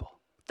other people.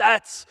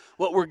 That's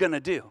what we're going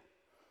to do.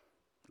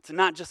 It's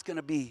not just going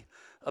to be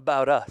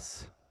about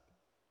us.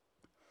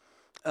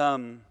 I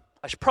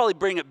should probably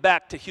bring it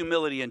back to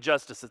humility and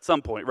justice at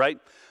some point, right?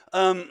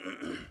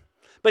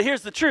 But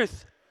here's the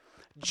truth.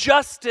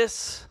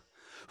 Justice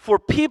for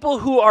people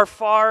who are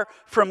far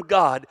from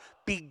God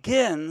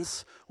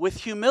begins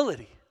with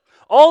humility.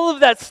 All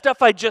of that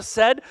stuff I just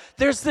said,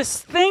 there's this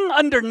thing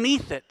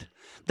underneath it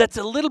that's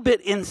a little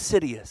bit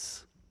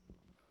insidious.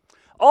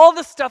 All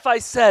the stuff I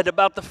said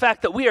about the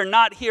fact that we are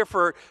not here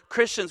for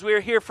Christians, we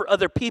are here for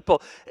other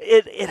people,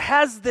 it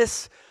has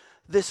this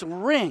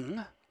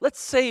ring.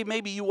 Let's say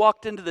maybe you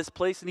walked into this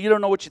place and you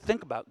don't know what you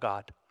think about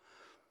God.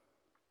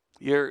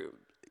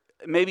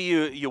 Maybe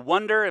you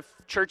wonder if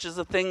church is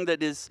a thing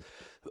that is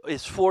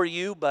for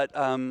you, but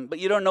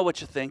you don't know what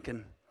you think.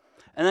 And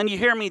then you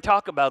hear me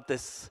talk about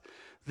that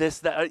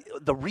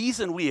the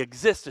reason we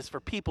exist is for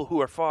people who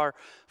are far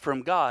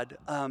from God.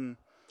 And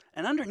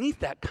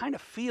underneath that kind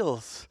of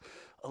feels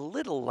a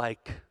little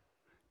like,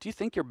 do you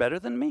think you're better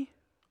than me?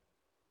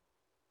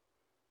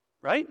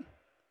 Right?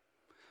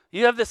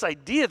 You have this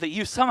idea that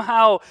you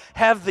somehow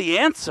have the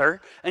answer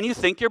and you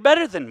think you're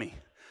better than me.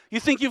 You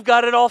think you've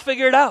got it all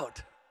figured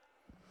out.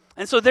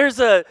 And so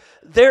there's a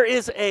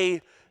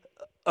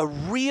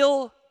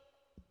real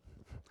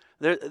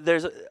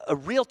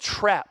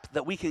trap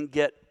that we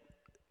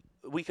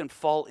can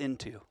fall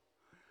into.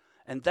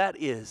 And that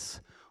is,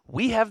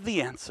 we have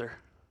the answer.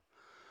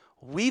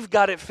 We've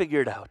got it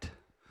figured out.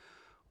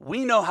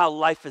 We know how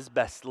life is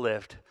best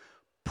lived.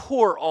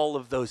 Poor all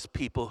of those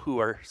people who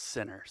are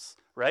sinners,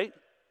 right?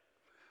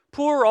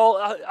 Poor all,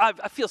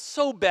 I feel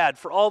so bad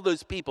for all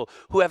those people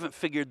who haven't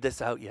figured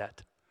this out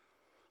yet.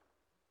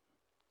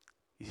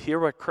 You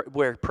hear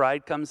where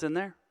pride comes in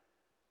there?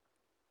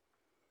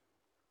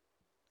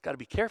 Got to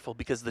be careful,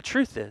 because the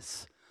truth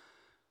is,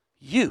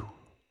 you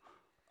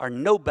are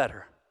no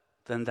better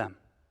than them.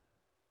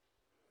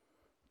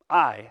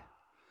 I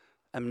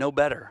am no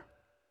better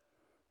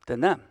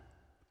than them.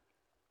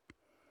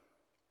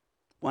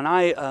 When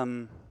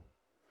I'll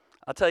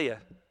tell you,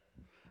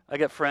 I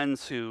got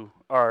friends who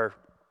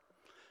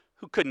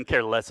couldn't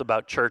care less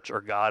about church or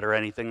God or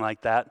anything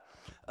like that.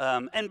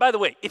 And by the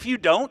way, if you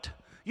don't,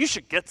 you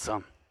should get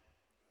some.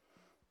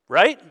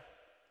 right?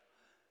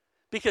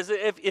 Because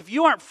if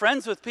you aren't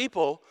friends with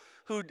people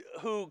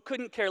who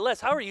couldn't care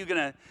less, how are you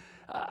going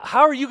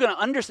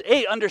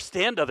to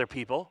understand other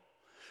people,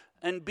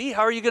 and B,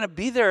 how are you going to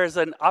be there as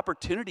an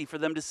opportunity for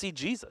them to see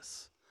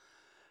Jesus?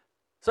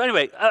 So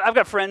anyway, I've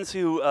got friends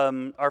who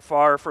are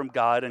far from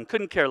God and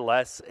couldn't care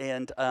less,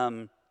 and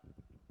I'll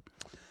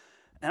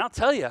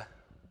tell you,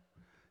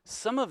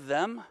 some of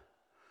them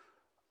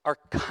are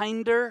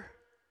kinder,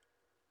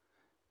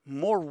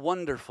 more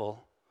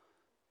wonderful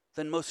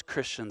than most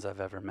Christians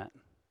I've ever met.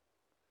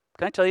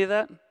 Can I tell you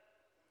that?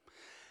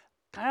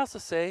 Can I also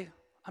say,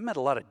 I met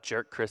a lot of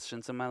jerk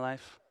Christians in my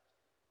life.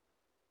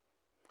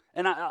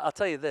 And I'll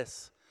tell you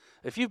this,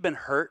 if you've been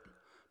hurt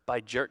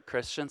by jerk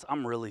Christians,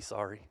 I'm really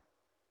sorry.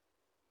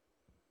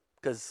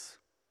 Because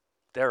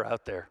they're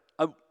out there.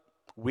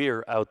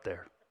 We're out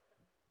there.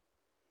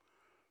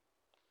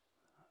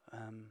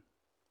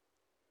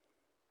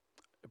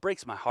 It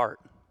breaks my heart.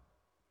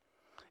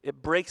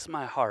 It breaks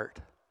my heart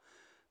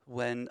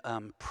when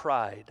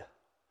pride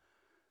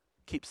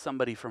keeps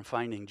somebody from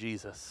finding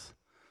Jesus.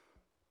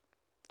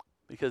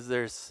 Because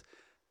there's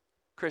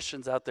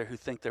Christians out there who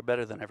think they're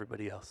better than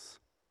everybody else.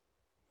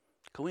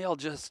 Can we all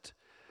just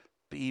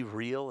be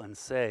real and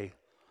say,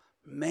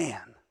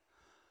 man,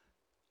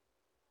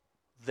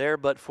 there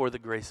but for the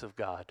grace of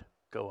God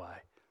go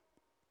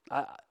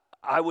I.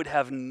 I would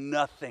have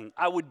nothing.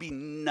 I would be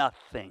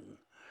nothing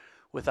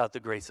without the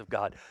grace of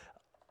God.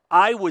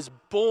 I was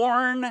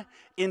born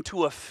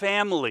into a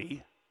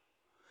family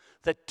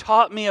that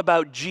taught me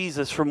about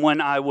Jesus from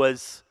when I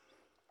was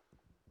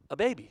a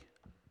baby.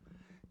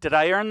 Did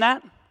I earn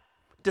that?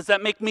 Does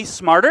that make me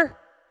smarter?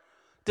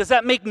 Does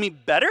that make me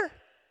better?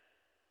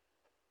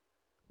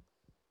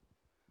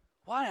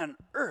 Why on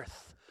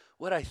earth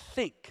would I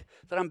think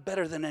that I'm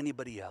better than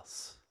anybody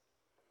else?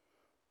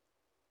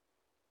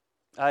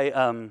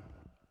 I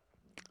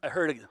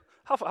heard,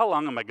 how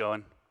long am I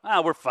going?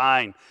 We're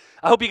fine.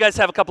 I hope you guys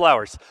have a couple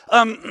hours.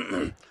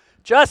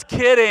 Just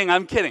kidding,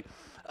 I'm kidding.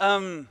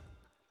 I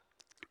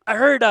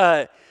heard,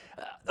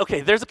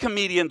 there's a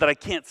comedian that I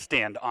can't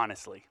stand,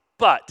 honestly,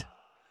 but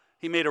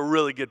he made a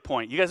really good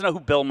point. You guys know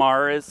who Bill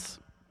Maher is?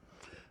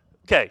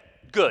 Okay,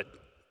 good.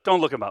 Don't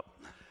look him up.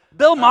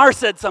 Bill Maher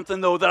said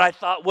something, though, that I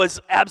thought was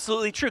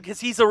absolutely true,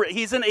 because he's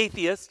an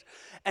atheist,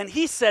 and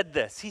he said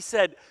this. He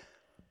said,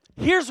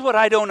 here's what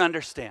I don't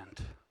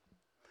understand.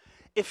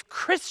 If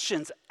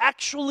Christians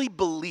actually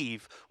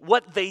believe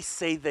what they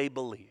say they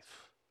believe,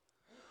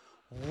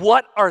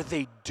 what are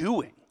they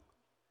doing?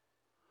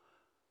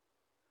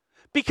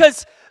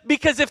 Because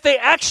if they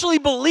actually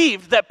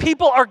believe that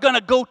people are going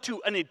to go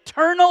to an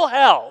eternal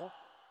hell,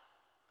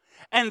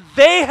 and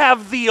they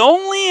have the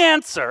only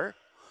answer,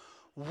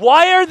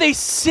 why are they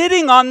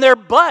sitting on their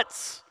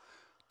butts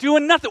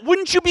doing nothing?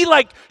 Wouldn't you be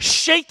like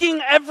shaking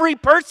every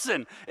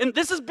person? And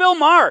this is Bill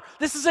Maher.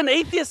 This is an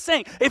atheist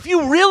saying, if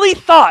you really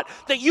thought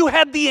that you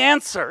had the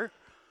answer,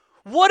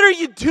 what are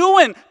you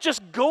doing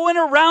just going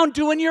around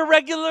doing your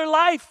regular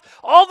life?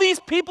 All these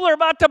people are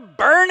about to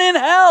burn in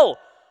hell.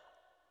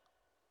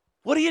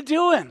 What are you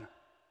doing?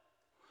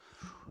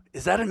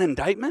 Is that an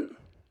indictment?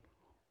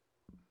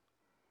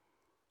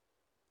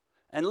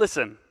 And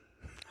listen,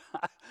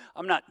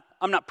 I'm not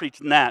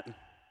preaching that,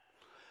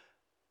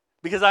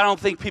 because I don't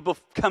think people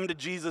come to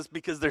Jesus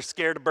because they're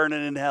scared of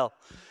burning in hell.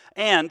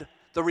 And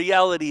the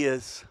reality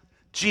is,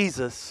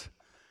 Jesus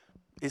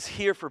is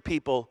here for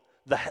people,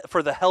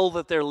 for the hell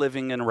that they're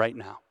living in right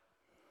now.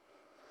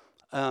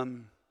 But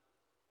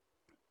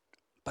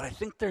I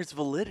think there's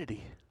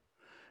validity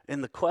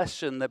in the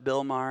question that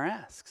Bill Maher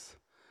asks.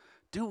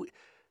 Do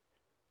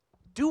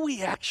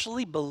we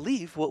actually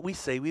believe what we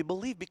say we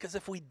believe? Because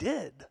if we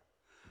did,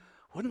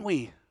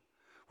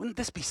 wouldn't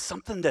this be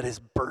something that is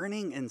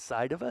burning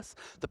inside of us?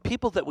 The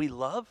people that we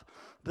love,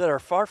 that are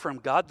far from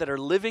God, that are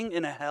living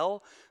in a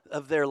hell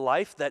of their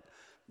life, that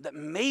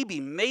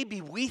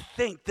maybe we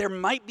think there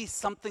might be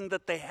something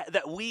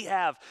that we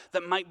have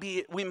that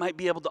we might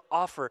be able to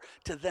offer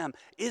to them.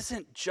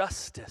 Isn't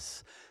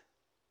justice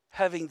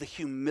having the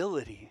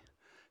humility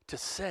to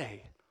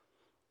say,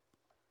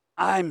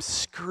 I'm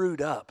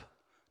screwed up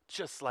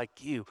just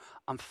like you.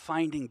 I'm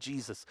finding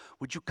Jesus.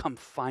 Would you come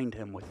find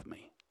him with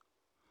me?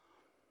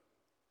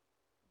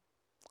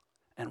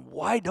 And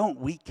why don't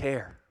we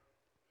care?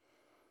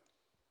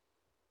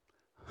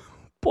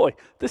 Boy,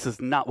 this is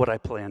not what I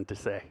planned to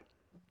say.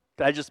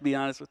 Can I just be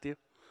honest with you?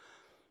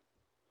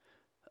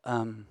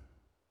 I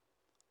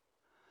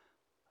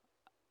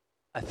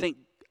think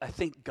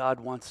God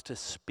wants to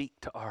speak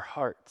to our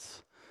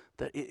hearts,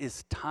 that it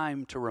is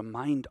time to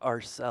remind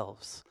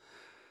ourselves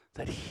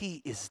that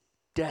he is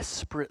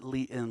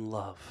desperately in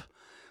love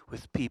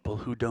with people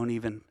who don't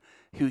even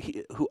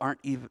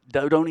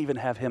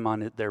have him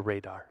on their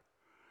radar.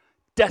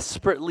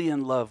 Desperately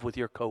in love with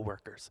your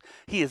coworkers.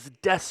 He is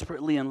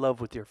desperately in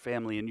love with your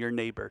family and your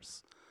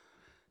neighbors.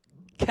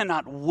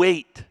 Cannot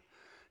wait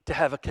to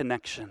have a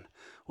connection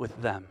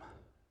with them.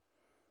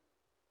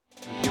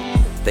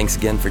 Thanks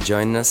again for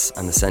joining us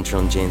on the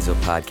Central and Janesville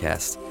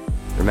podcast.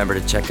 Remember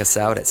to check us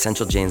out at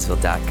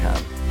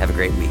centraljanesville.com. Have a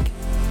great week.